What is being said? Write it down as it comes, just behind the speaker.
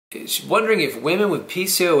She's wondering if women with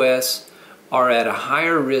PCOS are at a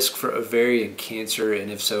higher risk for ovarian cancer,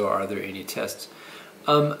 and if so, are there any tests?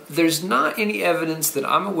 There's not any evidence that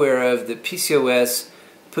I'm aware of that PCOS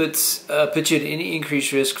puts you at any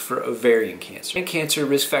increased risk for ovarian cancer. Ovarian cancer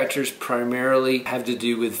risk factors primarily have to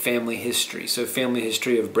do with family history. So family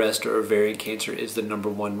history of breast or ovarian cancer is the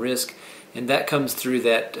 #1 risk, and that comes through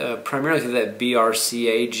that primarily through that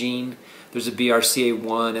BRCA gene. There's a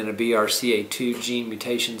BRCA1 and a BRCA2 gene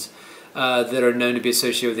mutations that are known to be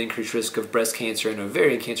associated with increased risk of breast cancer and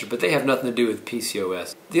ovarian cancer, but they have nothing to do with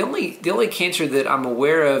PCOS. The only cancer that I'm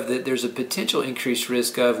aware of that there's a potential increased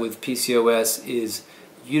risk of with PCOS is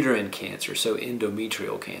uterine cancer, so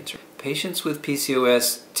endometrial cancer. Patients with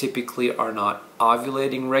PCOS typically are not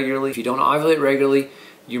ovulating regularly. If you don't ovulate regularly,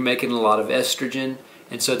 you're making a lot of estrogen,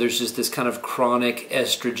 and so there's just this kind of chronic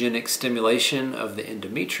estrogenic stimulation of the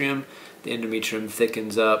endometrium. The endometrium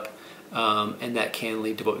thickens up, and that can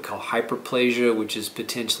lead to what we call hyperplasia, which is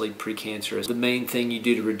potentially precancerous. The main thing you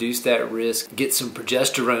do to reduce that risk, get some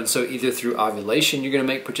progesterone. So either through ovulation you're going to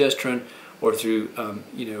make progesterone, or through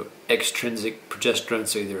extrinsic progesterone,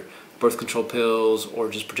 so either birth control pills or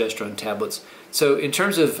just progesterone tablets. So in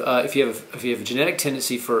terms of if you have a genetic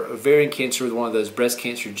tendency for ovarian cancer with one of those breast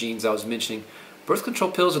cancer genes I was mentioning, birth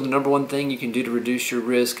control pills are the #1 thing you can do to reduce your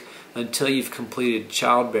risk until you've completed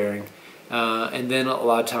childbearing. And then a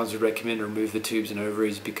lot of times we recommend remove the tubes and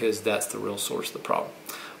ovaries because that's the real source of the problem.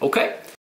 Okay.